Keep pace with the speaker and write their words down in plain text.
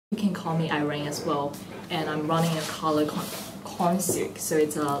You can call me Irene as well, and I'm running a color concert, so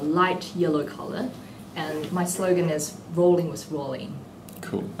it's a light yellow color, and my slogan is "Rolling with Ruolin."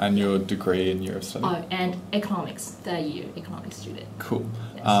 Cool. And your degree in Europe study? And economics, third year economics student. Cool.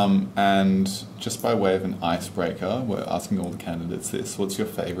 Yes. And just by way of an icebreaker, we're asking all the candidates this: what's your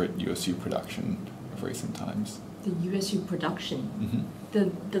favourite USU production of recent times? The USU production. Mm-hmm.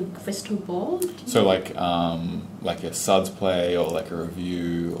 The crystal ball. So like a suds play or like a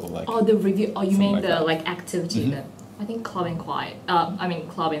review or like. Oh, the review. Oh, you mean like the that. like activity? Mm-hmm. That I think club and quiet.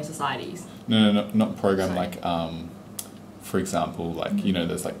 Club and societies. No, not program. Sorry. Like for example, like you know,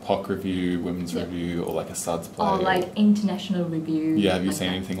 there's like POC review, women's review, or like a suds play. Or like international review. Yeah, have you like seen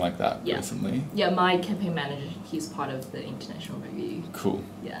that. anything like that recently? Yeah, my campaign manager, he's part of the international review. Cool.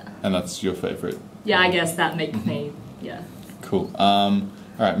 Yeah. And that's your favourite? Yeah, I guess that makes me, yeah. Cool.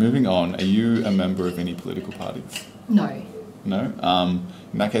 All right, moving on. Are you a member of any political parties? No. No?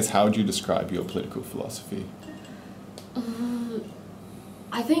 In that case, how would you describe your political philosophy?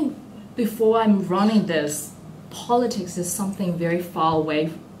 I think before I'm running this, politics is something very far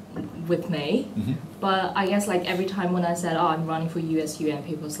away with me. Mm-hmm. But I guess like every time when I said, oh, I'm running for USU, and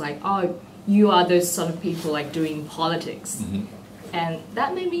people's like, oh, you are those sort of people like doing politics. Mm-hmm. And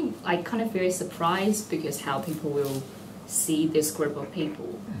that made me like kind of very surprised because how people will see this group of people.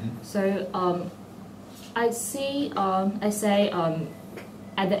 Mm-hmm. So I say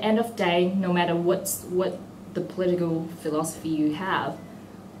at the end of the day, no matter what the political philosophy you have,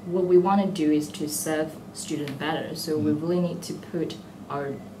 what we want to do is to serve students better. So we really need to put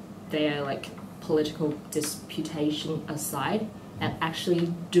their like political disputation aside and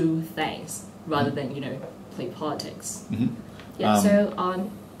actually do things rather than play politics. Mm-hmm. Yeah.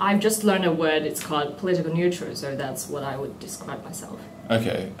 So I've just learned a word. It's called political neutral. So that's what I would describe myself.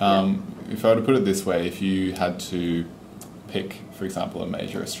 Okay. If I were to put it this way, if you had to pick, for example, a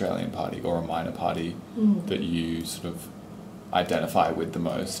major Australian party or a minor party that you sort of identify with the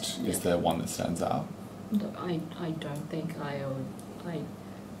most, is there one that stands out? No, I don't think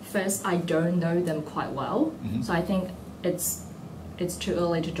first, I don't know them quite well, so I think it's too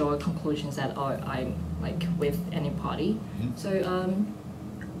early to draw conclusions that I'm like with any party. So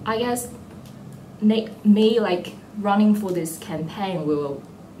I guess me like running for this campaign will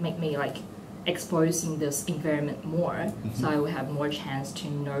make me like exposing this environment more, so I will have more chance to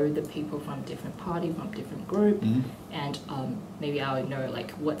know the people from different party, from different group, and maybe I will know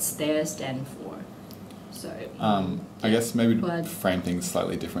like what's their stand for. So I guess maybe to frame things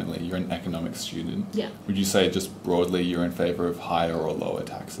slightly differently, you're an economics student. Yeah. Would you say just broadly you're in favour of higher or lower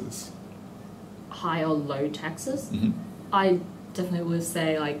taxes? High or low taxes? I definitely would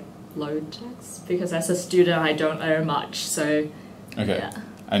say like low tax because as a student I don't earn much, so okay. Yeah.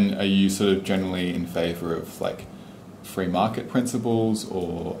 And are you sort of generally in favour of like free market principles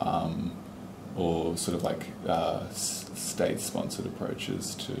or sort of like state-sponsored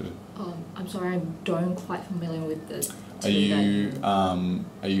approaches to? I'm sorry, I don't quite familiar with the.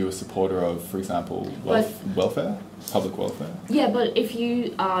 Are you a supporter of, for example, welfare, public welfare? Yeah, but if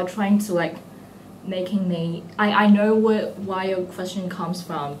you are trying to like making me, I know why your question comes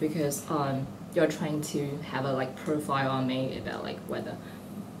from because you're trying to have a like profile on me about like whether.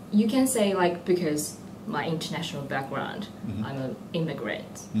 You can say like because my international background, I'm an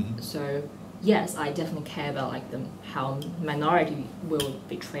immigrant, so yes, I definitely care about like how minority will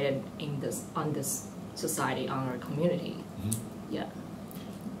be treated on this society, on our community. Yeah.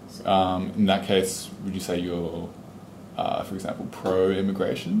 So. In that case, would you say you're, for example,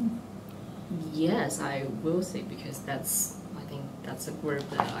 pro-immigration? Yes, I will say because I think that's a group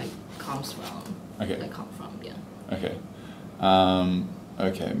that I comes from. Okay. I come from, yeah. Okay.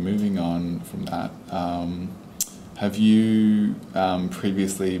 Okay, moving on from that, have you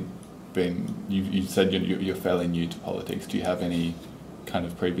previously been, you said you're fairly new to politics, do you have any kind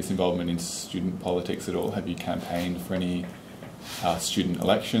of previous involvement in student politics at all? Have you campaigned for any student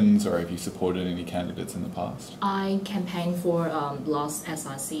elections or have you supported any candidates in the past? I campaigned for last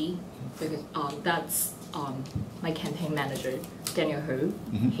SRC because that's my campaign manager, Daniel Hu,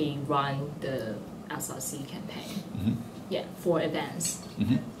 he ran the SRC campaign. Yeah, for events.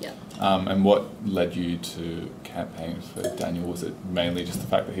 Yeah. And what led you to campaign for Daniel? Was it mainly just the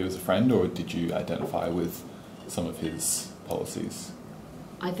fact that he was a friend, or did you identify with some of his policies?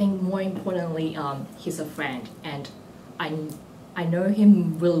 I think more importantly, he's a friend, and I know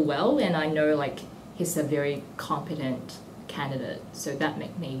him really well, and I know like he's a very competent candidate, so that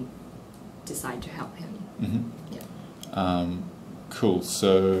made me decide to help him. Yeah. Cool.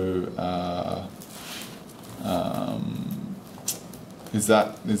 So. Is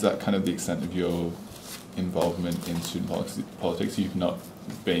that kind of the extent of your involvement in student politics? You've not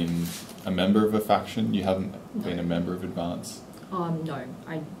been a member of a faction? You haven't been a member of Advance? No,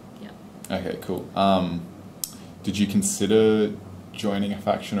 yeah. Okay, cool. Did you consider joining a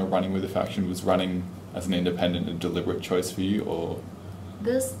faction or running with a faction? Was running as an independent a deliberate choice for you, or?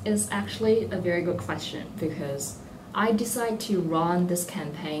 This is actually a very good question because I decided to run this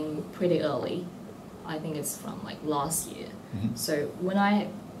campaign pretty early. I think it's from like last year. Mm-hmm. So when I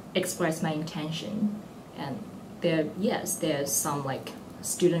expressed my intention, and there's some like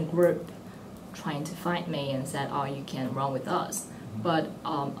student group trying to find me and said, oh, you can run with us. Mm-hmm. But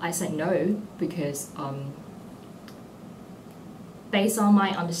I said no because based on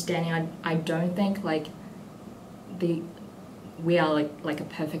my understanding, I don't think like we are like a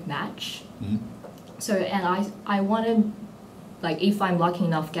perfect match. Mm-hmm. So and I want to, like, if I'm lucky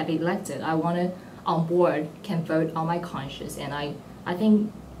enough to get elected, I want to on board can vote on my conscience, and I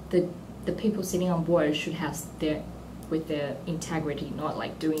think the people sitting on board should have their integrity, not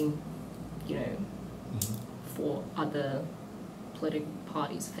like doing, you know, mm-hmm. for other political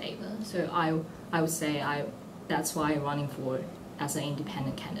parties' favor. So I would say that's why I'm running for as an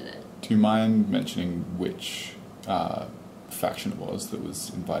independent candidate. Do you mind mentioning which faction it was that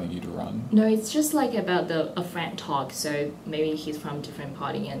was inviting you to run? No, it's just like about a friend talk. So maybe he's from a different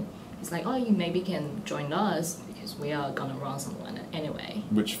party and he's like, oh, you maybe can join us because we are gonna run someone anyway.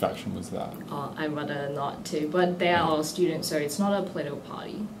 Which faction was that? I'd rather not to, but they are all students, so it's not a political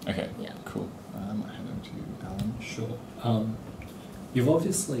party. Okay, yeah. Cool. I hand over to you, Alan. Sure. You've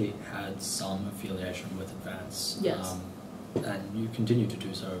obviously had some affiliation with Advance. Yes. And you continue to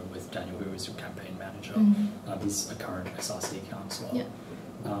do so with Daniel, who is your campaign manager. Mm-hmm. He's a current SRC councillor.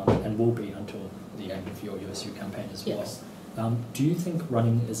 Yeah. And will be until the end of your USU campaign as yes. well. Do you think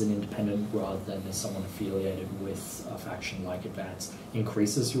running as an independent rather than as someone affiliated with a faction like Advance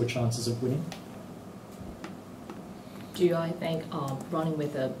increases your chances of winning? Do I think running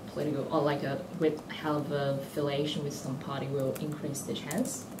with a political or with hell of a affiliation with some party will increase the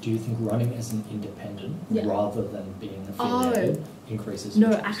chance? Do you think running as an independent rather than being affiliated increases?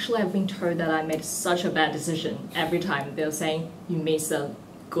 No, actually, I've been told that I made such a bad decision every time. They're saying you missed a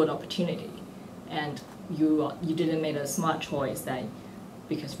good opportunity, and you didn't make a smart choice.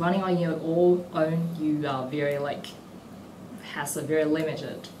 Because running on your own, you are very has a very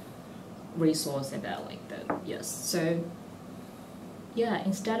limited resource about that. Yes, so yeah,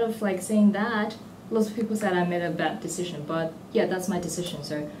 instead of saying that, lots of people said I made a bad decision, but yeah, that's my decision.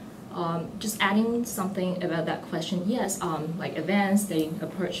 So just adding something about that question, yes, Advance, they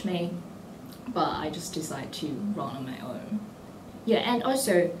approached me, but I just decided to run on my own. Yeah, and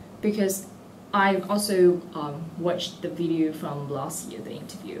also because I also watched the video from last year, the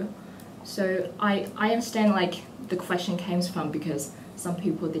interview, so I understand the question came from because some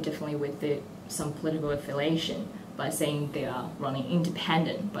people, they definitely with some political affiliation by saying they are running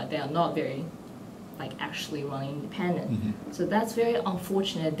independent, but they are not very actually running independent. Mm-hmm. So that's very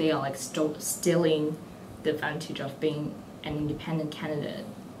unfortunate. They are stealing the advantage of being an independent candidate,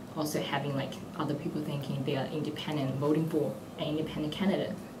 also having other people thinking they are independent, voting for an independent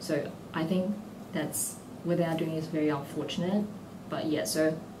candidate. So I think that's what they are doing is very unfortunate. But yeah,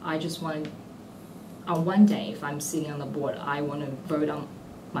 so I just want on one day, if I'm sitting on the board, I want to vote on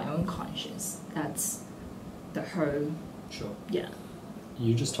my own conscience. That's the whole. Sure. Yeah.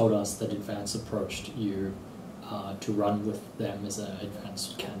 You just told us that Advance approached you to run with them as an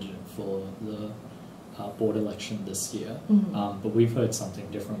Advance candidate for the board election this year. Mm-hmm. But we've heard something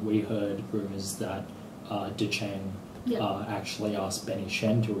different. We heard rumours that Zheng actually asked Benny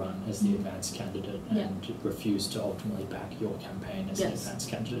Shen to run as the Advance candidate and refused to ultimately back your campaign as an Advance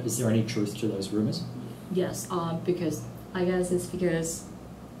candidate. Is there any truth to those rumours? Yes, because I guess it's because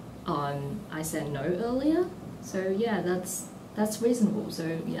I said no earlier. So yeah, that's reasonable.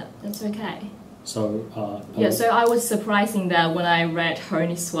 So yeah, that's okay. So so I was surprising that when I read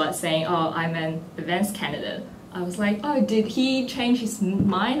Tony Swart saying, "Oh, I'm an Advance candidate," I was like, "Oh, did he change his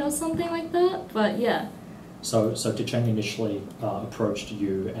mind or something like that?" But yeah. So Zheng initially approached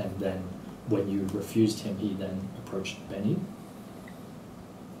you, and then when you refused him, he then approached Benny?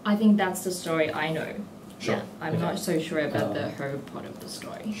 I think that's the story I know. Sure. Yeah, I'm not so sure about the whole part of the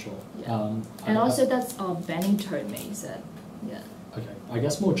story. Sure. Yeah. And also that's Benny told me, he said, yeah. Okay. I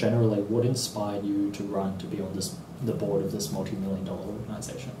guess more generally, what inspired you to run to be on the board of this multi-million-dollar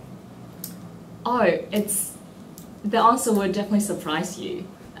organisation? Oh, the answer would definitely surprise you,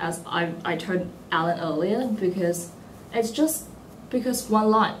 as I told Alan earlier, because it's just because of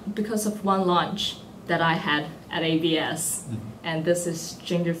one lunch that I had at ABS, and this is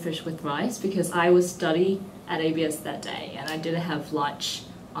ginger fish with rice, because I was studying at ABS that day and I didn't have lunch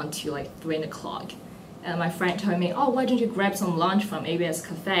until 3 o'clock, And my friend told me, oh, why don't you grab some lunch from ABS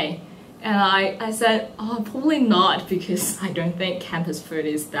Cafe? And I said, oh, probably not, because I don't think campus food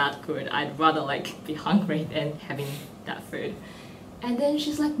is that good. I'd rather like be hungry than having that food. And then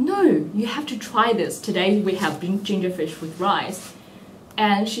she's like, no, you have to try this. Today we have gingerfish with rice.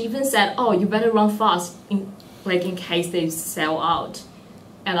 And she even said, oh, you better run fast in case they sell out.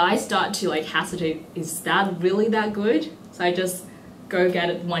 And I start to like hesitate, is that really that good? So I just go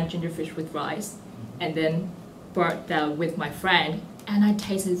get one gingerfish with rice and then brought that with my friend. And I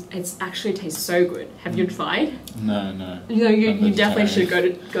tasted, it actually tastes so good. Have you tried? No. You know, you definitely should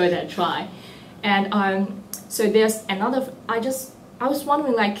go there and try. And so there's another, I was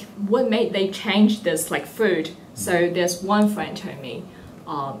wondering like what made they change this like food. So there's one friend told me,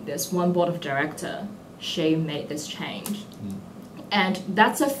 there's one board of director, she made this change. And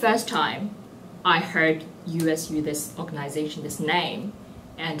that's the first time I heard USU, this organization, this name.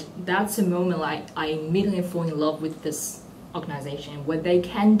 And that's a moment like I immediately fall in love with this organization, what they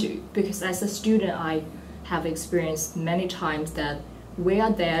can do. Because as a student, I have experienced many times that we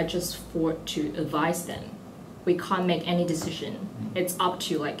are there just to advise them. We can't make any decision. It's up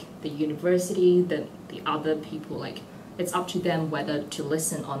to like the university, the other people, like it's up to them whether to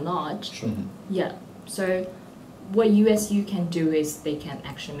listen or not. Sure. Yeah. So what USU can do is they can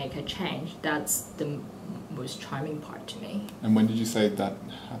actually make a change. That's the most charming part to me. And when did you say that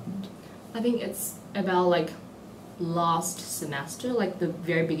happened? I think it's about like last semester, like the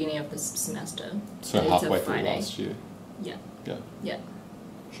very beginning of the semester. So halfway through last year? Yeah. Yeah.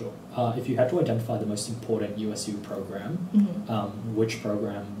 Sure. If you had to identify the most important USU program, which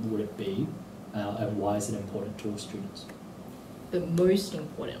program would it be, and why is it important to all students? The most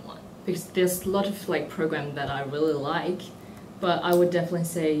important one, because there's a lot of like programs that I really like, but I would definitely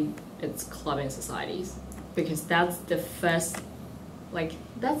say it's club and societies, because that's the first, like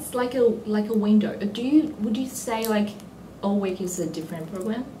that's like a window. Would you say like all week is a different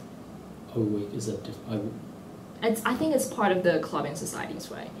program? All week is a different. I think it's part of the club and societies,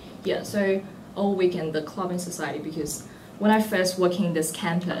 right? Yeah, so all weekend the club and society, because when I first walk in this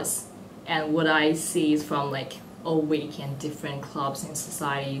campus and what I see is from like all week and different clubs and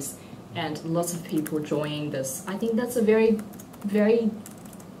societies and lots of people joining this, I think that's a very, very,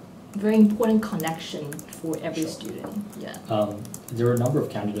 very important connection for every student. Yeah. There are a number of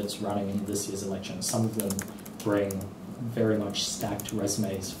candidates running in this year's election. Some of them bring very much stacked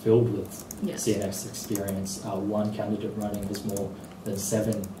resumes filled with CNS experience. One candidate running has more than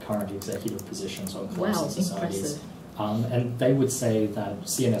 7 current executive positions on clubs and societies. And they would say that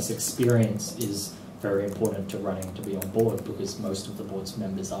CNS experience is very important to running to be on board, because most of the board's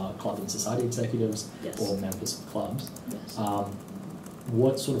members are club and society executives or members of clubs. Yes.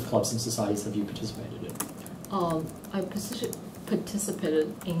 What sort of clubs and societies have you participated in? I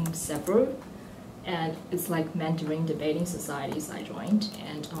participated in several. And it's like Mandarin debating societies I joined,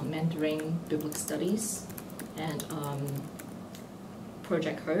 and Mandarin biblical studies, and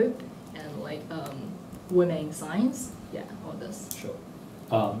Project Hope, and like women in science. Yeah, all this. Sure.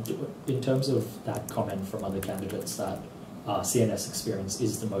 In terms of that comment from other candidates that CNS experience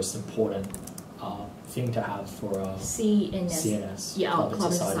is the most important thing to have for a CNS, club and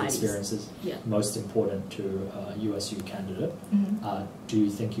society experiences, most important to a USU candidate. Do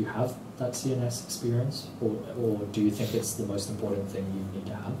you think you have that CNS experience, or do you think it's the most important thing you need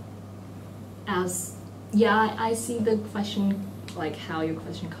to have? I see the question, like how your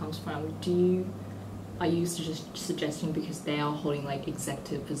question comes from. Are you suggesting because they are holding like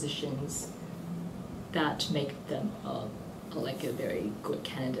executive positions that make them like a very good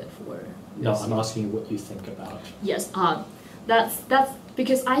candidate for USU? No, I'm asking you what you think about. Yes, that's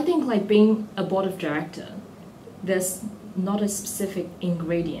because I think like being a board of director, there's not a specific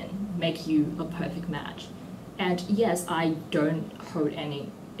ingredient make you a perfect match. And yes, I don't hold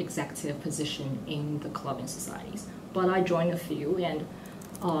any executive position in the club and societies, but I joined a few, and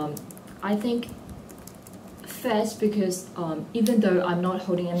I think first because even though I'm not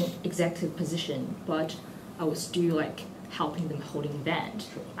holding any executive position, but I was still like helping them holding event.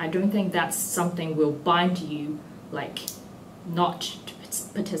 I don't think that's something will bind you like not to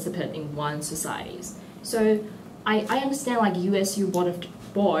participate in one societies. So I understand like USU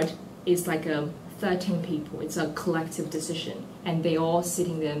board is like 13 people. It's a collective decision, and they all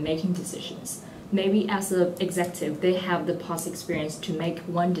sitting there making decisions. Maybe as an executive, they have the past experience to make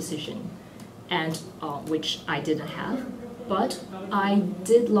one decision, and which I didn't have. But I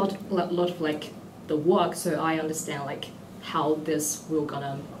did lot of like the work, so I understand like how this will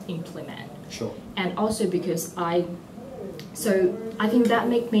gonna implement. Sure. And also because I think that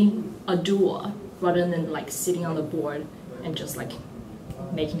make me a doer rather than like sitting on the board and just like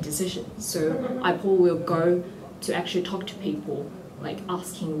making decisions. So I probably will go to actually talk to people, like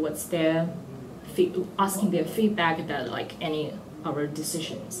asking asking their feedback about like any our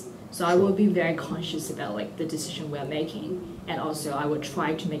decisions. So I will be very conscious about like the decision we're making, and also I will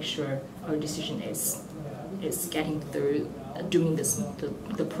try to make sure our decision is getting through doing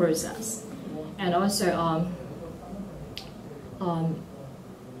the process. And also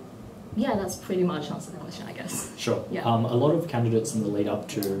yeah, that's pretty much answered the question, I guess. Sure. Yeah. A lot of candidates in the lead up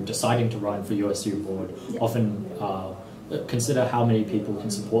to deciding to run for USU Board often consider how many people can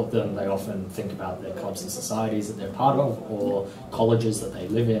support them. They often think about their clubs and societies that they're part of, or colleges that they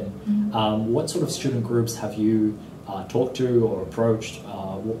live in. What sort of student groups have you talked to or approached?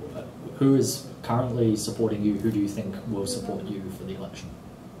 Who is currently supporting you? Who do you think will support you for the election?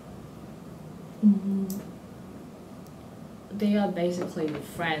 They are basically a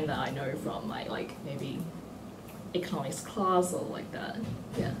friend that I know from my like maybe economics class or like that.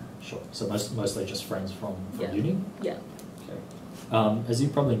 Yeah. Sure. So mostly just friends from yeah. uni? Yeah. Okay. As you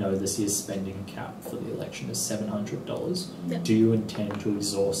probably know, this year's spending cap for the election is $700. Yeah. Do you intend to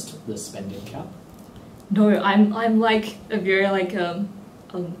exhaust the spending cap? No, I'm like a very like a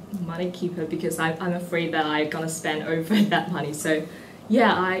money keeper, because I'm afraid that I'm gonna spend over that money. So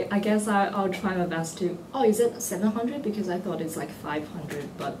yeah, I guess I'll try my best to. Oh, is it 700? Because I thought it's like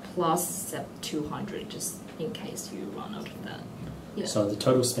 500, but plus 200 just in case you run out of that. Yeah. So the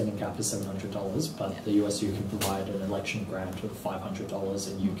total spending cap is $700, but the USU can provide an election grant of $500,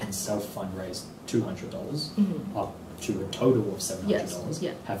 and you can self-fundraise $200 up to a total of $700. Yes.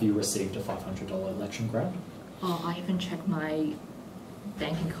 Yeah. Have you received a $500 election grant? I haven't checked my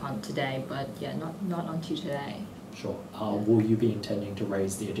bank account today, but yeah, not until today. Sure. Will you be intending to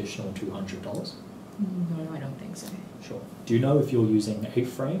raise the additional $200? No, I don't think so. Sure. Do you know if you're using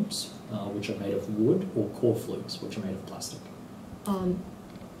A-frames, which are made of wood, or core flukes, which are made of plastic?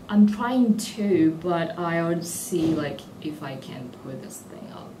 I'm trying to, but I'll see like if I can put this thing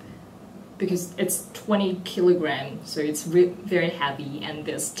up, because it's 20 kilograms, so it's very heavy, and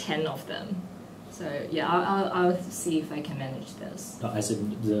there's 10 of them. So yeah, I'll see if I can manage this. No, as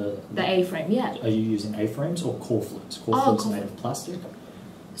in the A-frame, yeah. Are you using A-frames or core flukes? Core flukes are made of plastic.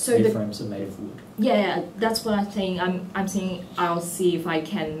 So A-frames are made of wood. Yeah, that's what I'm saying. I'm saying I'll see if I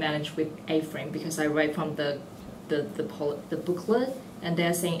can manage with A-frame, because I read from the booklet, and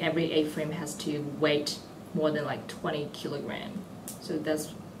they're saying every A-frame has to weight more than like 20 kilograms. So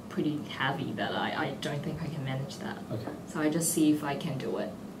that's pretty heavy that I don't think I can manage that. Okay. So I just see if I can do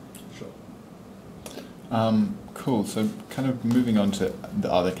it. Sure. Cool. So kind of moving on to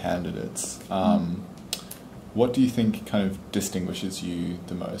the other candidates, what do you think kind of distinguishes you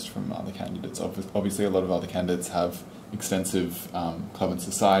the most from other candidates? Obviously, a lot of other candidates have extensive club and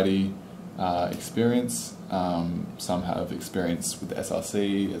society experience. Some have experience with the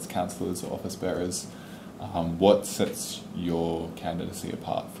SRC as councillors or office bearers. What sets your candidacy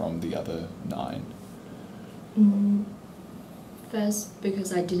apart from the other 9? First,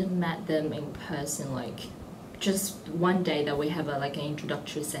 because I didn't met them in person, like just one day that we have like an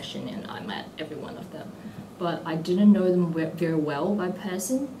introductory session, and I met every one of them. But I didn't know them very well by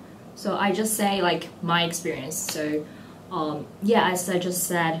person, so I just say like my experience. So yeah, as I just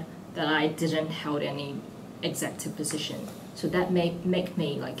said, that I didn't hold any executive position, so that make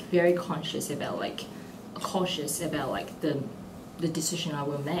me like very cautious about like the decision I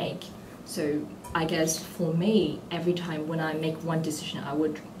will make. So I guess for me, every time when I make one decision, I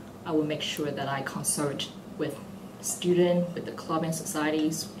will make sure that I consult with students, with the club and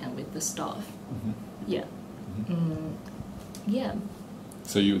societies, and with the staff. Yeah. Yeah.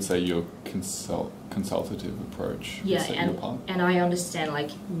 So you would say your consultative approach. Yeah, and I understand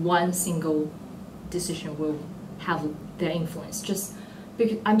like one single decision will have their influence. Just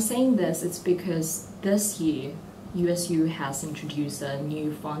because I'm saying this, it's because this year USU has introduced a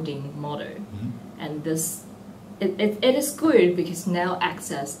new funding model, and this it is good because now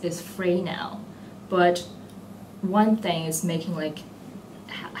access is free now. But one thing is making like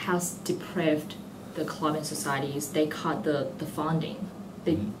has deprived the club and societies. They cut the funding.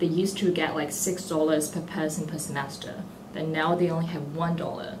 They used to get like $6 per person per semester, but now they only have $1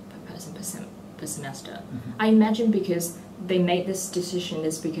 per person per semester. I imagine because they made this decision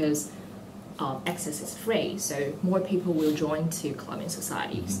is because access is free, so more people will join to club and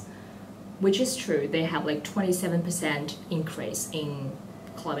societies, which is true. They have like 27% increase in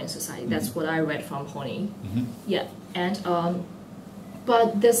club and society. That's what I read from Honey. Yeah, and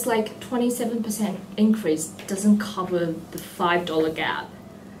but this like 27% increase doesn't cover the $5 gap.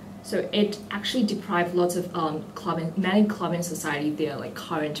 So it actually deprived lots of many club and society their like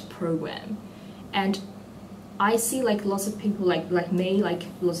current program. And I see like lots of people like me, like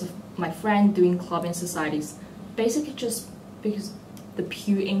lots of my friends doing club and societies, basically just because the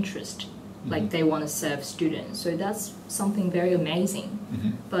pure interest, like they want to serve students. So that's something very amazing.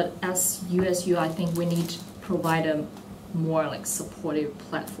 But as USU, I think we need to provide a more like supportive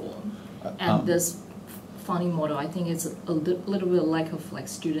platform. And this funding model, I think it's a little bit lack of like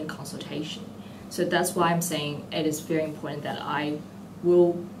student consultation. So that's why I'm saying it is very important that I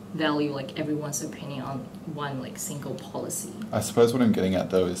will value like everyone's opinion on one like single policy. I suppose what I'm getting at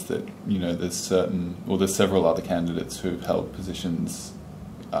though is that, you know, there's several other candidates who've held positions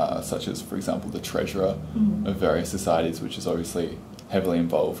such as, for example, the treasurer of various societies, which is obviously heavily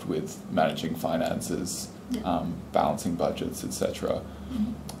involved with managing finances, balancing budgets, etc.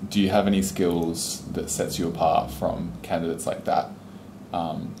 Do you have any skills that sets you apart from candidates like that,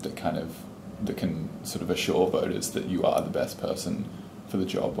 that can sort of assure voters that you are the best person for the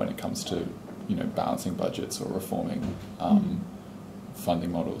job when it comes to, you know, balancing budgets or reforming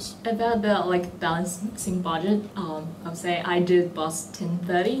funding models? About the like balancing budget, I would say I did BOS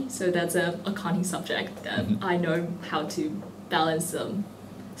 1030, so that's a accounting subject that I know how to balance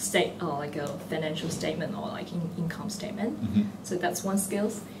like a financial statement or like income statement. So that's one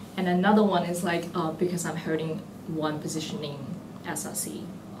skills. And another one is like because I'm holding one position in SRC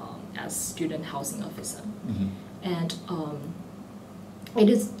as student housing officer, and it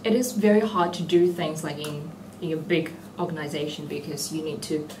is very hard to do things like in a big organization because you need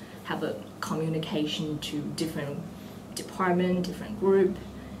to have a communication to different department, different group,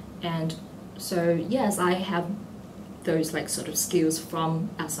 and so yes, I have those like sort of skills from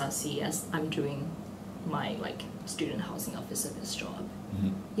SRC as I'm doing my like student housing officer this job.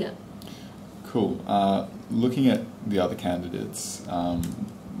 Yeah. Cool. Looking at the other candidates,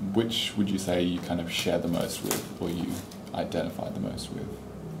 which would you say you kind of share the most with, or you identify the most with?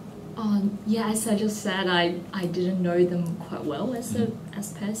 Yeah, as I just said, I didn't know them quite well as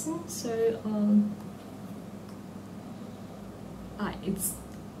person, so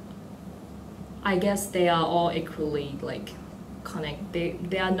I guess they are all equally like connect.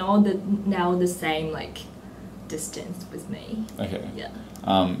 They are not now the same like distance with me. Okay. Yeah.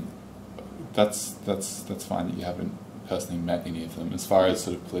 That's fine that you haven't personally met any of them. As far as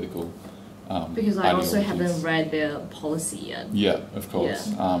sort of political. Because I also haven't read their policy yet. Yeah, of course.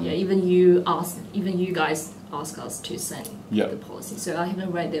 Yeah, even you guys ask us to send the policy, so I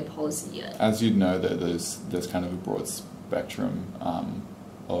haven't read their policy yet. As you'd know, there's kind of a broad spectrum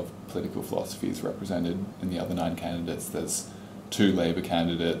of political philosophies represented in the other 9 candidates. There's 2 Labour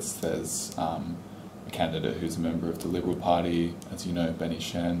candidates. There's a candidate who's a member of the Liberal Party, as you know, Benny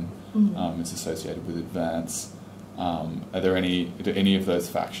Shen, is associated with Advance. Do any of those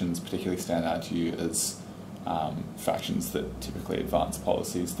factions particularly stand out to you as factions that typically advance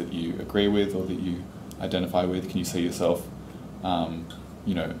policies that you agree with or that you identify with? Can you see yourself,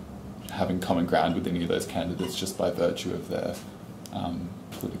 you know, having common ground with any of those candidates just by virtue of their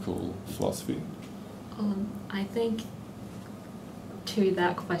political philosophy? I think to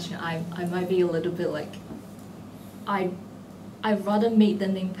that question, I might be a little bit like, I'd rather meet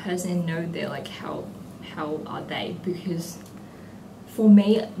them in person and know they're like how are they, because for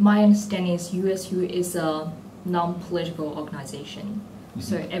me, my understanding is USU is a non-political organization.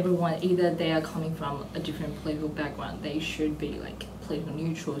 So everyone, either they are coming from a different political background, they should be like political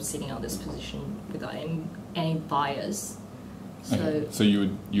neutral, sitting on this position without any bias. So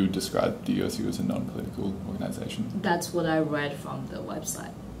you would describe the USU as a non-political organization? That's what I read from the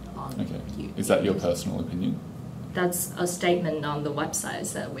website. Is that your personal opinion? That's a statement on the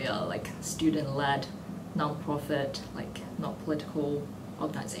website that we are like student-led, non-profit, like not political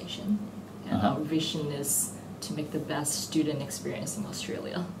organization, and our vision is to make the best student experience in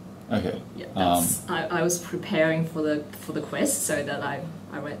Australia. Okay. Yeah, that's, I was preparing for the quiz, so that I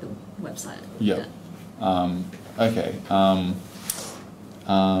read the website. Yeah. Okay.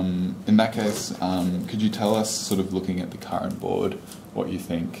 In that case, could you tell us, sort of looking at the current board, what you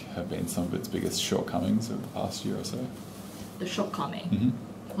think have been some of its biggest shortcomings over the past year or so? The shortcoming?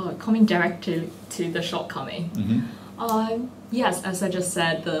 Well, coming directly to the shortcoming. Yes, as I just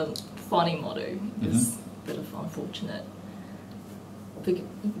said, the funding model is a bit of unfortunate.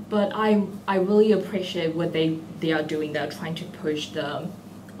 But I really appreciate what they are doing. They're trying to push the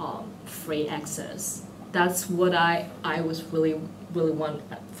free access. That's what I was really want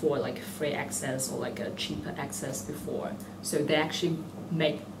for, like free access or like a cheaper access before. So they actually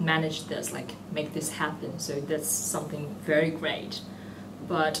manage this, like make this happen. So that's something very great.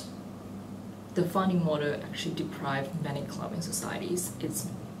 But the funding model actually deprived many clubbing societies. It's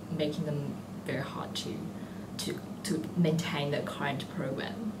making them very hard to maintain the current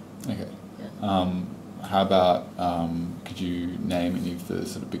program. Okay. Yeah. how about, could you name any of the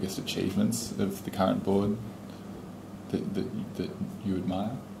sort of biggest achievements of the current board that you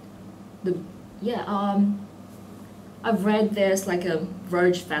admire? I've read there's like a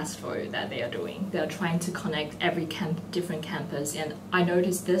Road Festival that they are doing. They're trying to connect every different campus, and I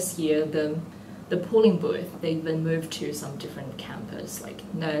noticed this year the polling booth, they've been moved to some different campus, like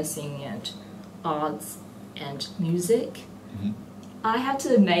nursing and arts and music. Mm-hmm. I have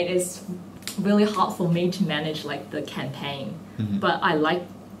to admit it's really hard for me to manage like the campaign, mm-hmm. but I like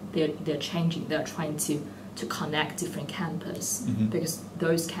they're changing. They're trying to connect different campus, mm-hmm. because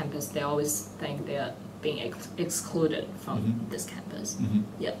those campus they always think they're being excluded from mm-hmm. this campus. Mm-hmm.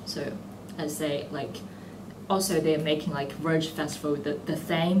 Yeah, so I say like also they're making like Road Festival. The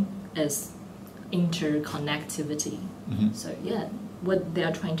theme is interconnectivity. Mm-hmm. So yeah, what they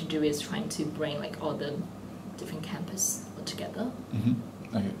are trying to do is trying to bring like all the different campus together.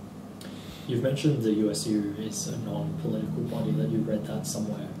 Mm-hmm. Okay. You've mentioned the USU is a non-political body, that you read that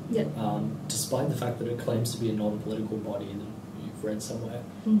somewhere. Yeah. Despite the fact that it claims to be a non-political body that you've read somewhere,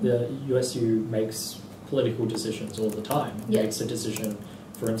 mm-hmm. the USU makes political decisions all the time. It yeah. makes a decision,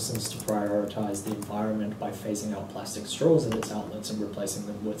 for instance, to prioritise the environment by phasing out plastic straws in its outlets and replacing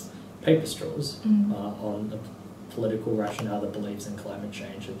them with paper straws, mm-hmm. on a political rationale that believes in climate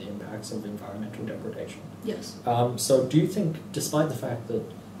change and the impacts of environmental degradation. Yes. So do you think, despite the fact that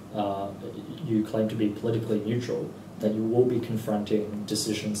you claim to be politically neutral, that you will be confronting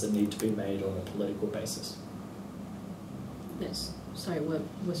decisions that need to be made on a political basis? Yes. Sorry, what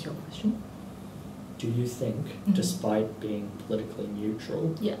was your question? Do you think, mm-hmm. despite being politically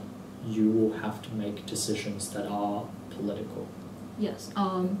neutral, yeah. you will have to make decisions that are political? Yes.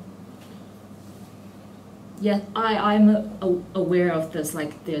 Yeah, I'm aware of this,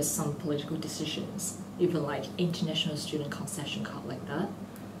 like there's some political decisions, even like international student concession card like that.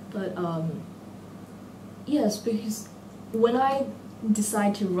 But yes, because when I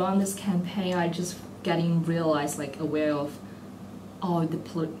decide to run this campaign, I just getting realized, like aware of all the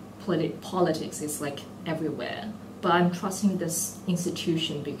politics is like everywhere. But I'm trusting this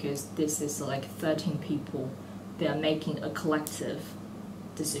institution because this is like 13 people. They are making a collective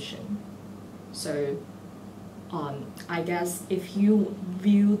decision. So I guess if you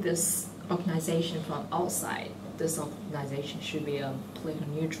view this organization from outside, this organization should be politically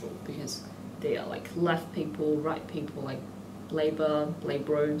neutral because they are like left people, right people, like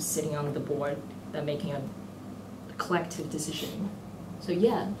laborers sitting on the board. They're making a collective decision. So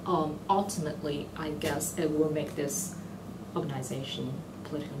yeah, ultimately, I guess it will make this organization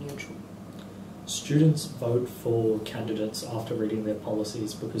politically neutral. Students vote for candidates after reading their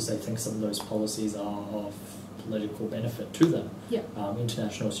policies because they think some of those policies are of political benefit to them. Yeah.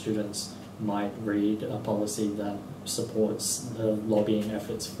 International students might read a policy that supports the lobbying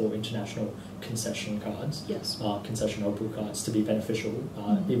efforts for international concession cards, yes. Concession opal cards, to be beneficial,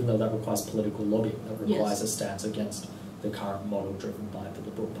 mm-hmm. even though that requires political lobbying, that requires yes. a stance against the current model driven by the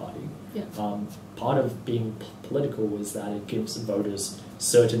Liberal Party. Yeah. Part of being political is that it gives voters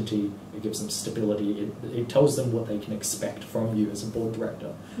certainty, it gives them stability, it tells them what they can expect from you as a board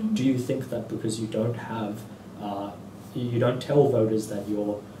director. Mm-hmm. Do you think that because you don't have, you don't tell voters that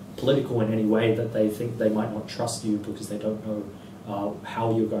you're political in any way, that they think they might not trust you because they don't know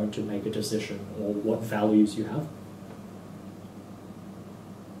how you're going to make a decision or what values you have?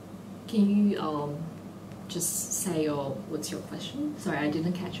 Can you just say what's your question? Sorry, I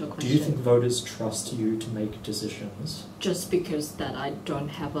didn't catch your question. Do you think voters trust you to make decisions? Just because that I don't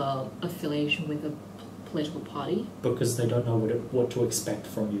have a affiliation with a political party? Because they don't know what to expect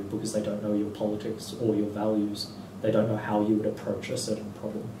from you, because they don't know your politics or your values. They don't know how you would approach a certain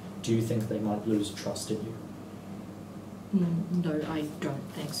problem. Do you think they might lose trust in you? No, I don't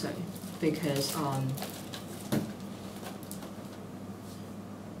think so. Because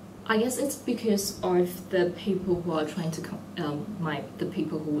I guess it's because of the people who are trying to the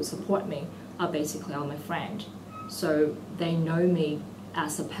people who would support me are basically all my friend. So they know me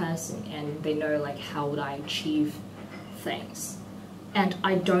as a person and they know like how would I achieve things. And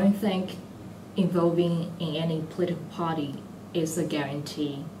I don't think involving in any political party is a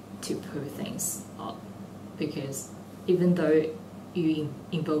guarantee to pull things up, because even though you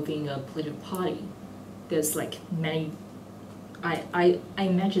involve in a political party, there's like many. I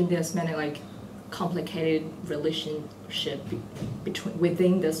imagine there's many like complicated relationship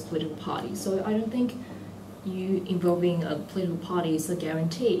within this political party. So I don't think you involving a political party is a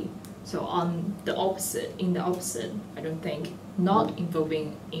guarantee. So on the opposite, I don't think not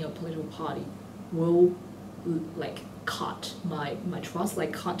involving in a political party will like cut my trust,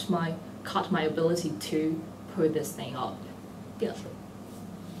 like cut my ability to put this thing up. Yeah.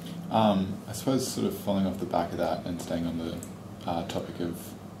 I suppose sort of following off the back of that and staying on the topic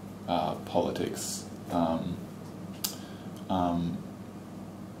of politics,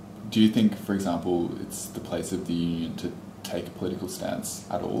 do you think, for example, it's the place of the union to take a political stance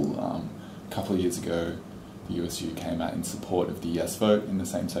at all? A couple of years ago, the USU came out in support of the yes vote in the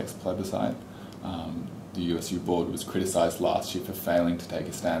same-sex plebiscite. The USU Board was criticised last year for failing to take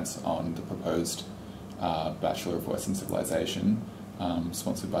a stance on the proposed Bachelor of Western Civilization,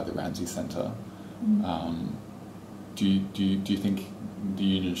 sponsored by the Ramsay Centre. Do you think the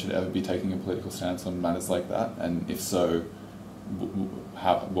union should ever be taking a political stance on matters like that? And if so,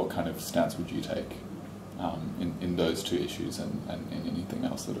 what kind of stance would you take in those two issues and in anything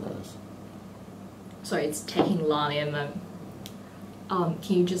else that arose? Sorry, it's taking long, and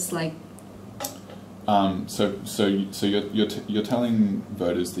can you just like? So you're telling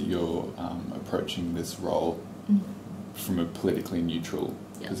voters that you're approaching this role from a politically neutral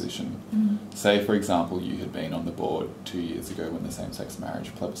position. Say, for example, you had been on the board 2 years ago when the same-sex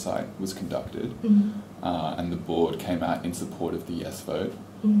marriage plebiscite was conducted, and the board came out in support of the yes vote.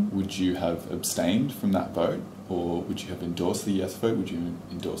 Would you have abstained from that vote, or would you have endorsed the yes vote? Would you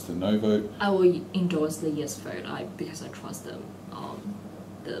endorse the no vote? I will endorse the yes vote. Because I trust the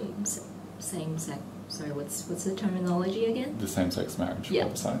same-sex. Sorry, what's the terminology again? The same-sex marriage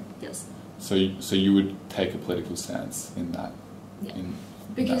plebiscite. Yes. So you would take a political stance in that. Yeah.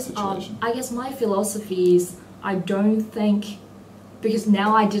 Because I guess my philosophy is I don't think, because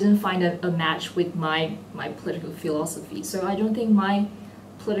now I didn't find a match with my political philosophy, so I don't think my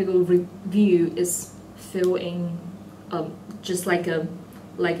political view is filling just like a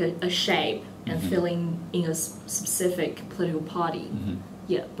shape and filling in a specific political party.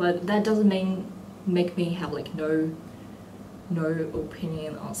 Yeah, but that doesn't make me have like no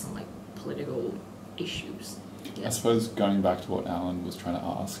opinion on some like political issues. Yeah. I suppose going back to what Alan was trying to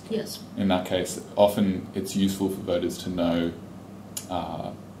ask, yes. In that case, often it's useful for voters to know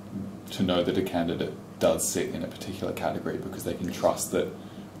that a candidate does sit in a particular category, because they can trust that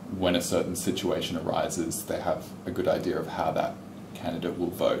when a certain situation arises, they have a good idea of how that candidate will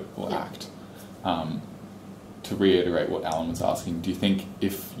vote or act. To reiterate what Alan was asking, do you think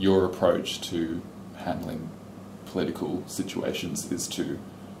if your approach to handling political situations is to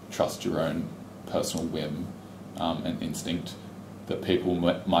trust your own personal whim and instinct, that people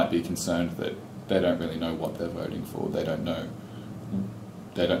might be concerned that they don't really know what they're voting for, they don't know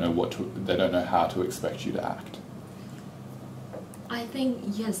how to expect you to act? I think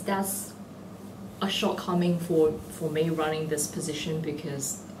yes, that's a shortcoming for me running this position,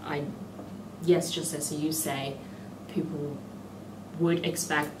 because yes, just as you say, people would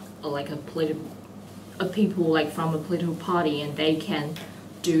expect people like from a political party, and they can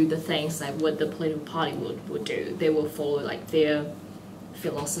do the things like what the political party would do. They will follow like their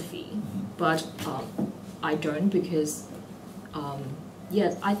philosophy, but I don't, because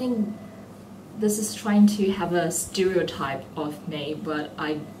yes, I think this is trying to have a stereotype of me, but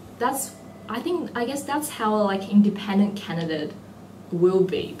I guess that's how like independent candidate will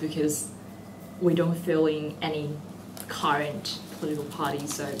be, because we don't fill in any current political party.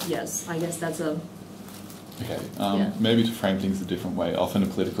 So yes, I guess that's a. Okay, maybe to frame things a different way, often a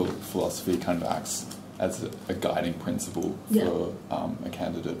political philosophy kind of acts as a guiding principle for a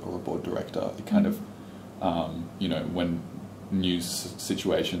candidate or a board director. It kind of, when new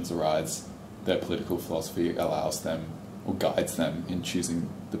situations arise, their political philosophy allows them or guides them in choosing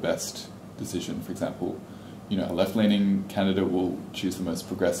the best decision. For example, a left-leaning candidate will choose the most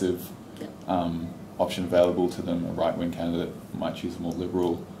progressive option available to them. A right-wing candidate might choose a more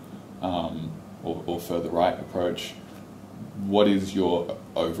liberal or further right approach. What is your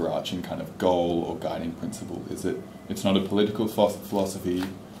overarching kind of goal or guiding principle? It's not a political philosophy.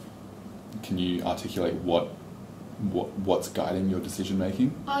 Can you articulate what's guiding your decision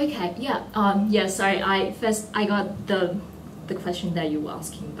making? Okay, yeah. Sorry, I got the question that you were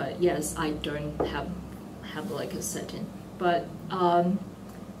asking, but yes, I don't have like a certain, but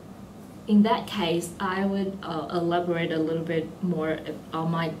in that case, I would elaborate a little bit more on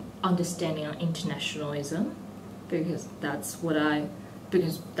my understanding of internationalism, because that's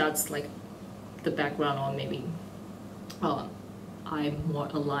like the background, or maybe I'm more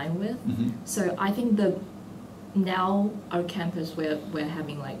aligned with. So I think now our campus, we're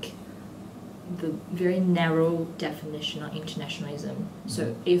having like the very narrow definition of internationalism.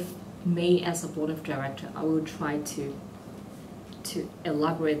 So if me as a board of director, I will try to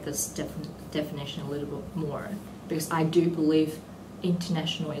elaborate this definition a little bit more, because I do believe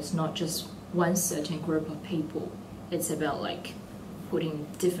international is not just one certain group of people. It's about like putting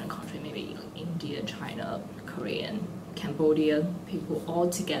different countries, maybe like India, China, Korean, Cambodia people all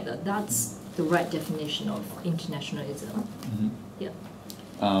together. That's the right definition of internationalism. Mm-hmm. Yeah.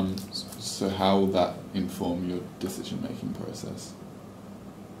 So how will that inform your decision-making process?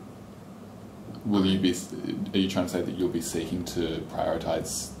 Are you trying to say that you'll be seeking to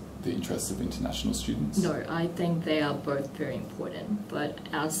prioritise the interests of international students? No, I think they are both very important. But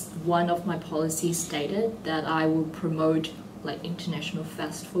as one of my policies stated, that I will promote like international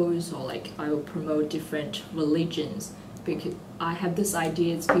festivals, or like I will promote different religions. Because I have this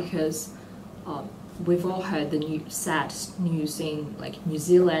idea, it's because we've all heard the sad news in like New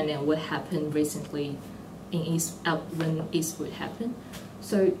Zealand and what happened recently in when Eastwood happened.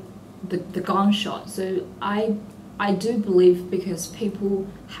 So the gunshot. So I do believe, because people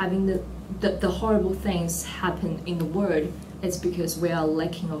having the horrible things happen in the world, it's because we are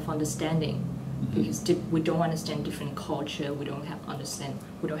lacking of understanding. Mm-hmm. Because we don't understand different culture, we don't have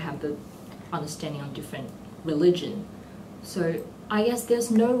the understanding on different religion. So I guess there's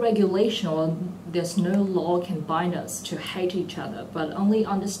no regulation or there's no law can bind us to hate each other, but only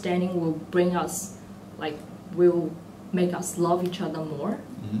understanding will bring us, like, will make us love each other more.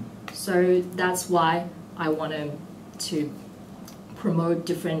 Mm-hmm. So that's why I want to promote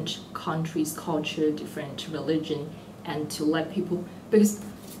different countries' culture, different religion, and to let people, because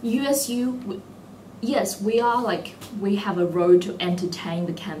USU, yes, we have a role to entertain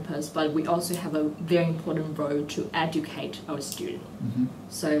the campus, but we also have a very important role to educate our students. Mm-hmm.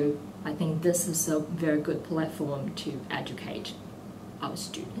 So I think this is a very good platform to educate our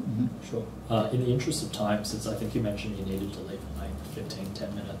students. Mm-hmm. Sure. In the interest of time, since I think you mentioned you needed to leave in like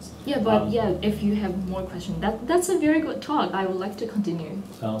 10 minutes. Yeah, but if you have more questions, that's a very good talk. I would like to continue.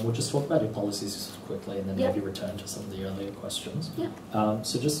 We'll just talk about your policies quickly, and then maybe return to some of the earlier questions. Yeah.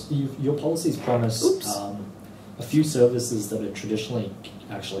 So just your policies promise a few services that are traditionally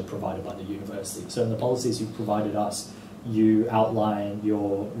actually provided by the university. So in the policies you've provided us, you outline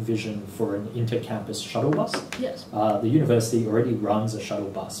your vision for an inter-campus shuttle bus. Yes. The university already runs a shuttle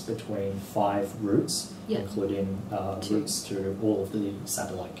bus between 5 routes, including routes to all of the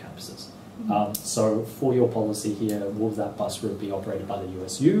satellite campuses. Mm-hmm. So for your policy here, will that bus route be operated by the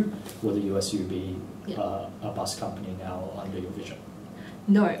USU? Will the USU be a bus company now under your vision?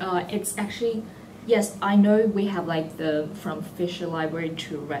 No, it's actually, yes, I know we have like from Fisher Library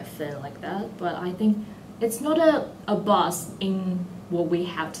to Redfern like that, but I think it's not a bus in what we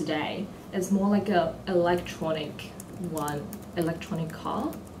have today. It's more like a electronic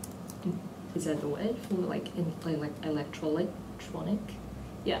car. Is that the word for like electronic?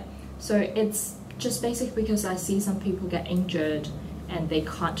 Yeah. So it's just basically because I see some people get injured and they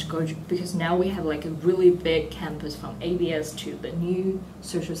can't go because now we have like a really big campus from ABS to the new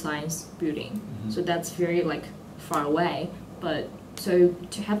social science building. Mm-hmm. So that's very like far away. But so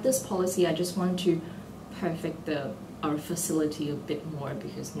to have this policy, I just want to perfect our facility a bit more,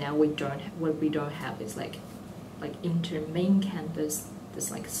 because now what we don't have is like main campus, this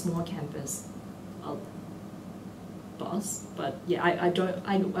like small campus bus. But yeah,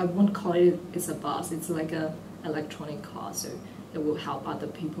 I won't call it it's a bus. It's like a electronic car, so it will help other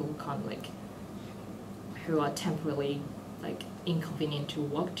people who are temporarily like inconvenient to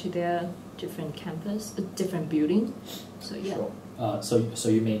walk to their different campus, different building. So yeah. Sure. So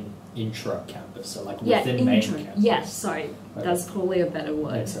you mean intra-campus, so like within main campus? Yes, sorry. Okay. That's probably a better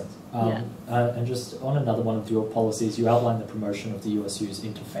word. Makes sense. And just on another one of your policies, you outline the promotion of the USU's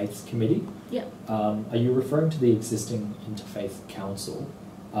Interfaith Committee. Yeah. Are you referring to the existing Interfaith Council?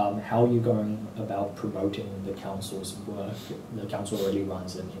 How are you going about promoting the council's work? The council already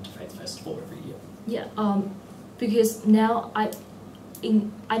runs an Interfaith Festival every year. Yeah, because now I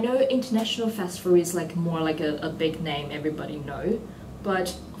know International Festival is like more like a big name everybody know,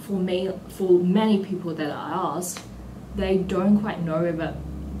 but for many people that I asked, they don't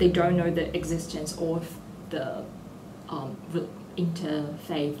know the existence of the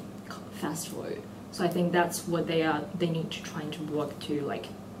Interfaith Festival. So I think that's what they need to try to work to like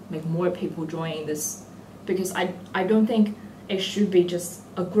make more people join this, because I don't think it should be just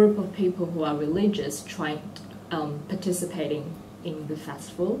a group of people who are religious participating in the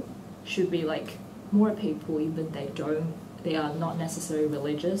festival. Should be like more people, even they are not necessarily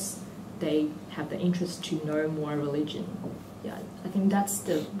religious, they have the interest to know more religion. Yeah, I think that's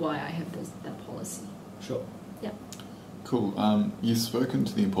why I have that policy. Sure. Yeah. Cool. You've spoken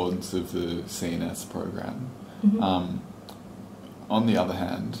to the importance of the CNS program. Mm-hmm. On the other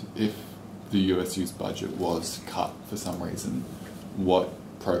hand, if the USU's budget was cut for some reason, what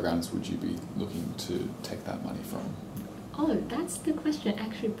programs would you be looking to take that money from? Oh, that's the question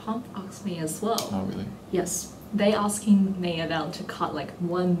actually Pump asked me as well. Oh, really? Yes. They asking me about to cut like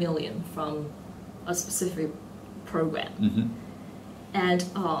 1 million from a specific program. Mm-hmm. And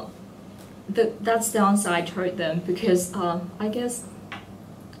that's the answer I told them, because I guess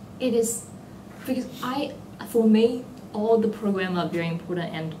it is, because for me, all the programs are very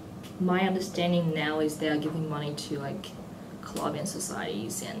important, and my understanding now is they are giving money to like club and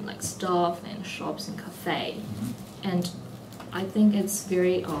societies and like staff and shops and cafe. Mm-hmm. And I think it's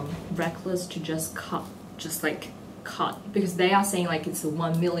very reckless to just cut, because they are saying like it's a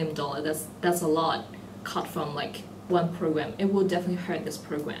 $1 million. That's a lot cut from like one program. It will definitely hurt this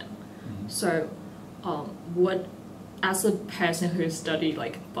program. Mm-hmm. So, what, as a person who studied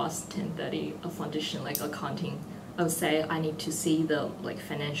like BUS 1030, a foundation like accounting, I would say I need to see the like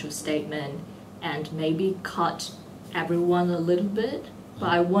financial statement and maybe cut everyone a little bit, but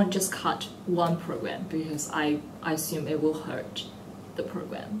I won't just cut one program, because I assume it will hurt the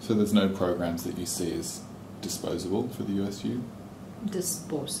program. So there's no programs that you see as disposable for the USU?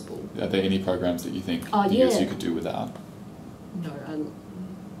 Disposable. Are there any programs that you think the yeah. USU could do without? No, I don't.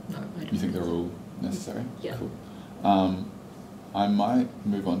 You think they're all necessary? Yeah. Cool. I might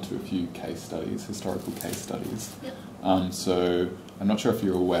move on to a few case studies, historical case studies. Yep. So I'm not sure if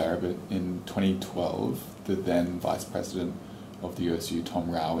you're aware, but in 2012, the then Vice President of the USU, Tom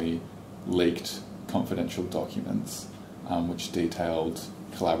Rowie, leaked confidential documents which detailed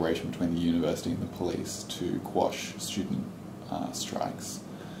collaboration between the university and the police to quash student strikes.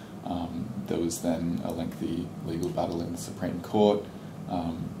 There was then a lengthy legal battle in the Supreme Court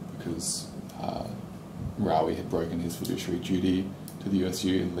because Rowie had broken his fiduciary duty to the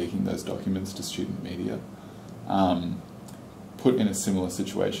USU in leaking those documents to student media. Put in a similar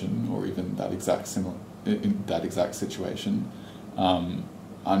situation, or even in that exact situation,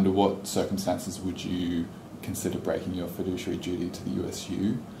 under what circumstances would you consider breaking your fiduciary duty to the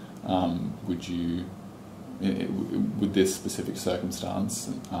USU? Would this specific circumstance,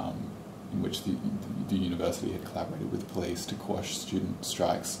 in which the university had collaborated with police to quash student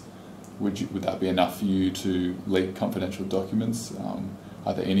strikes, would that be enough for you to leak confidential documents?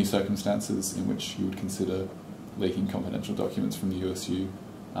 Are there any circumstances in which you would consider leaking confidential documents from the USU?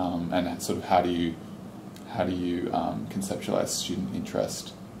 And sort of how do you conceptualize student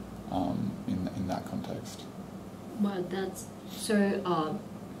interest in that context? Well, that's so.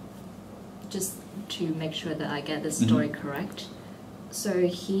 Just to make sure that I get the story correct. So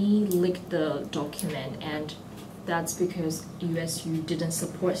he leaked the document, and that's because USU didn't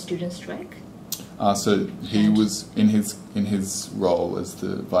support student strike? So he was, in his role as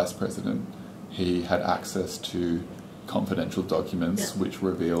the vice president, he had access to confidential documents which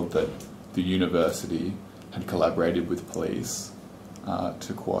revealed that the university had collaborated with police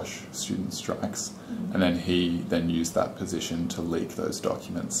to quash student strikes, and then he used that position to leak those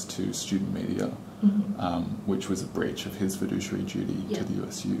documents to student media, which was a breach of his fiduciary duty to the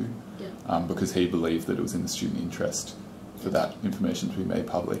USU, because he believed that it was in the student interest for that information to be made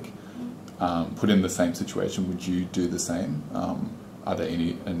public. Put in the same situation, would you do the same? Are there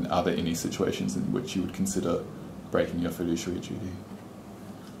any situations in which you would consider breaking your fiduciary duty?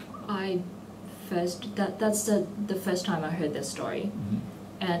 That's the first time I heard this story,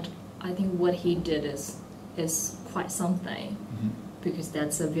 and I think what he did is quite something, because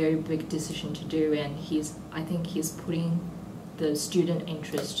that's a very big decision to do, and I think he's putting the student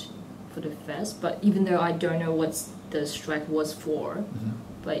interest for the first. But even though I don't know what the strike was for,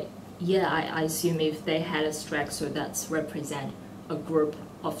 but yeah, I assume if they had a strike, so that's represent a group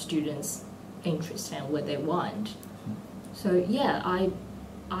of students' interest and what they want. So yeah,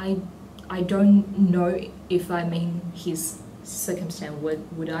 I don't know if I'm in his circumstance, what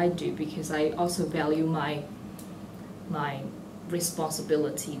would I do, because I also value my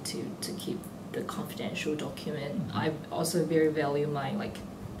responsibility to keep the confidential document. I also very value my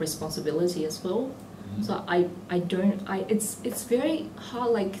responsibility as well. So it's very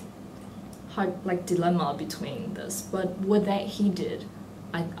hard dilemma between this. But what that he did,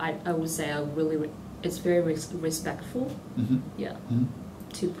 I would say it's very respectful.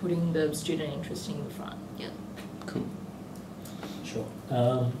 To putting the student interest in the front. Cool. Sure.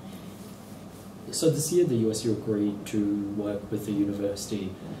 So this year the USU agreed to work with the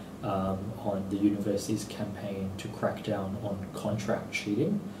university on the university's campaign to crack down on contract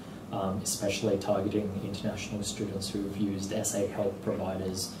cheating, especially targeting international students who have used SA help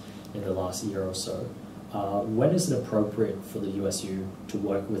providers in the last year or so. When is it appropriate for the USU to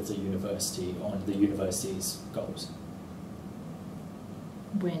work with the university on the university's goals?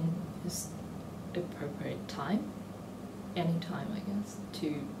 When is the appropriate time? Any time, I guess,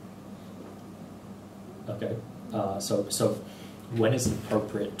 to... Okay, so when is it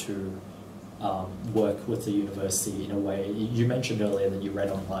appropriate to work with the university in a way? You mentioned earlier that you read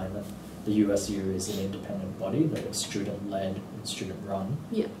online that the USU is an independent body, that it's student-led and student-run.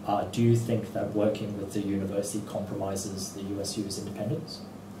 Yeah. Do you think that working with the university compromises the USU's independence?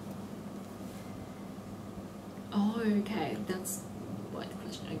 Oh, okay. That's what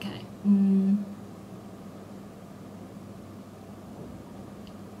question. Okay.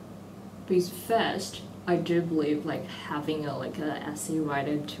 Because first, I do believe like having a essay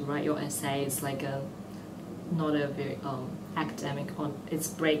writer to write your essay is like a not a very academic on it's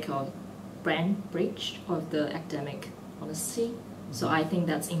breach of the academic honesty. So I think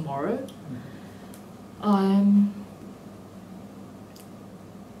that's immoral.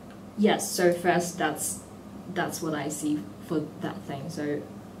 Yes. So first, that's what I see for that thing. So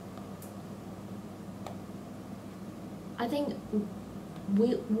I think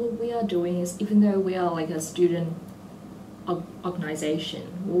what we are doing is, even though we are like a student organization,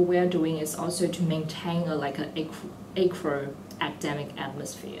 what we are doing is also to maintain a equal academic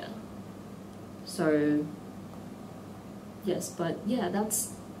atmosphere. So yes, but yeah,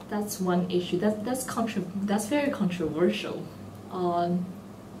 that's one issue. That's very controversial.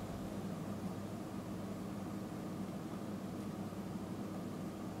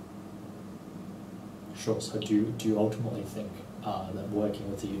 Sure. So do you ultimately think that working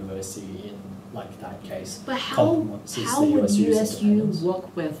with the university in like that case, but how would USU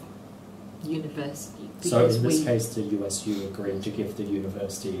work with university? So in this case, the USU agreed to give the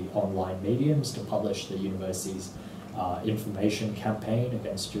university online mediums to publish the university's information campaign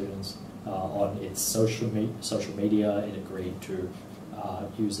against students on its social media. It agreed to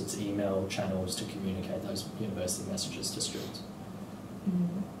use its email channels to communicate those university messages to students.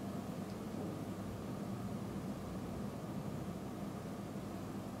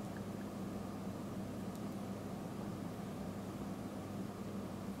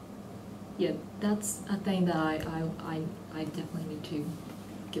 Yeah, that's a thing that I definitely need to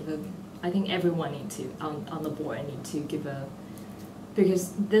give a. I think everyone needs to on the board need to give a,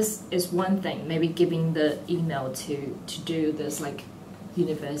 because this is one thing. Maybe giving the email to do this like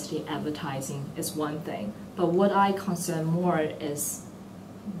university advertising is one thing. But what I concern more is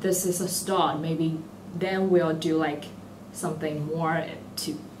this is a start. Maybe then we'll do like something more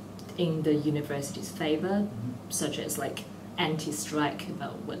to in the university's favor, such as like anti-strike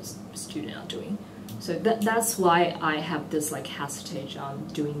about what students are doing. So that's why I have this like hesitation on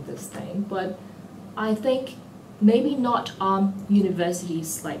doing this thing. But I think maybe not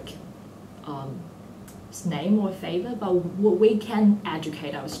universities like name or favor, but what we can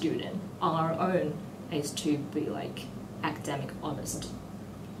educate our student on our own is to be like academic honest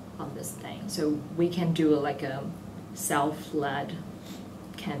on this thing. So we can do like a self-led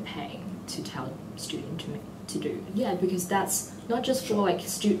campaign to tell students to do. Yeah, because that's not just for like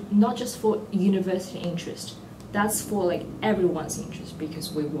not just for university interest. That's for like everyone's interest,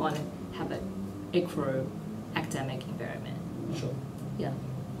 because we want to have an equal academic environment. Sure. Yeah.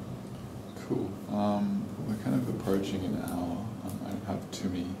 Cool. We're kind of approaching an hour. I don't have too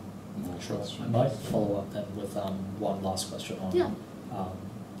many more questions. I might follow up then with one last question on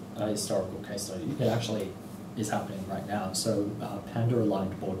a historical case study. It actually is happening right now. So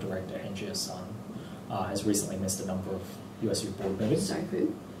Panda-aligned board director Henji's son has recently missed a number of USU board meetings. Sorry,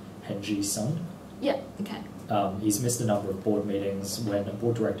 who? Henji's son. Yeah, okay. He's missed a number of board meetings. When a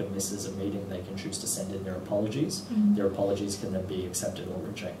board director misses a meeting, they can choose to send in their apologies. Their apologies can then be accepted or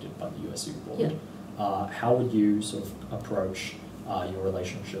rejected by the USU board. Yeah. How would you sort of approach your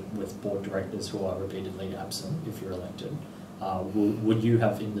relationship with board directors who are repeatedly absent if you're elected? Would you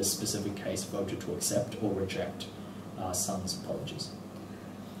have, in this specific case, voted to accept or reject son's apologies?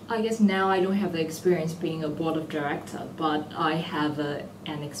 I guess now I don't have the experience being a board of director, but I have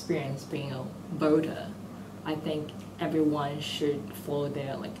an experience being a voter. I think everyone should follow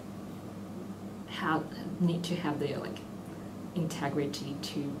their need to have their integrity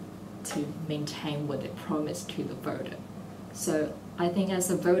to maintain what they promise to the voter. So I think as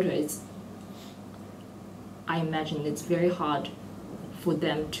a voter, I imagine it's very hard for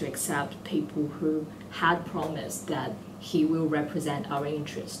them to accept people who had promised that he will represent our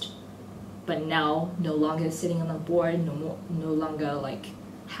interest, but now no longer sitting on the board, no longer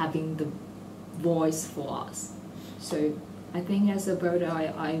having the voice for us. So I think as a voter,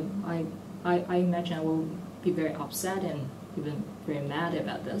 I imagine I will be very upset and even very mad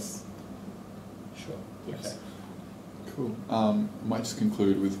about this. Sure. Yes. Okay. Cool. I might just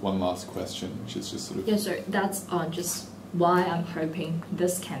conclude with one last question, which is just sort of... Yeah, so that's just why I'm hoping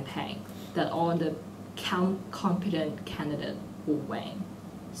this campaign, that all the competent candidate will win,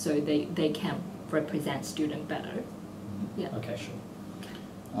 so they can represent students better. Yeah. Okay, sure.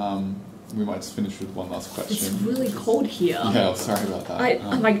 we might just finish with one last question. It's really cold here. Yeah, sorry about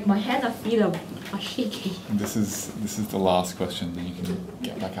that. My hand and feet are shaky. This is the last question, then you can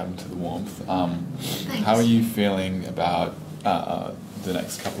get back out into the warmth. Thanks. How are you feeling about the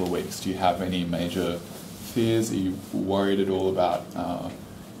next couple of weeks? Do you have any major fears? Are you worried at all about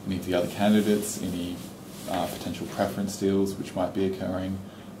any of the other candidates, any potential preference deals which might be occurring?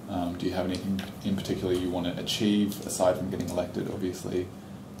 Do you have anything in particular you want to achieve, aside from getting elected, obviously,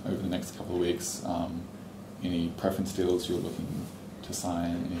 over the next couple of weeks? Any preference deals you're looking to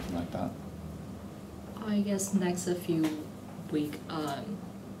sign, anything like that? I guess next few weeks,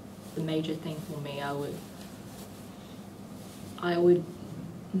 the major thing for me, I would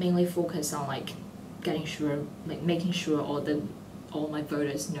mainly focus on like making sure all my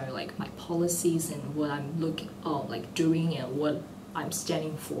voters know like my policies and what I'm doing and what I'm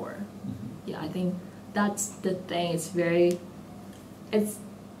standing for. Mm-hmm. Yeah, I think that's the thing.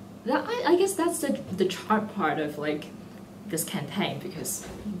 I guess that's the hard part of like this campaign, because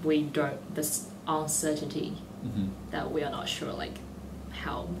this uncertainty Mm-hmm. that we are not sure like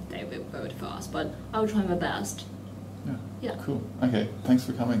how they will vote for us, but I'll try my best. Yeah. Yeah. Cool. Okay. Thanks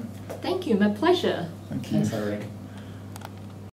for coming. Thank you. My pleasure. Thank you. Thanks, Irene.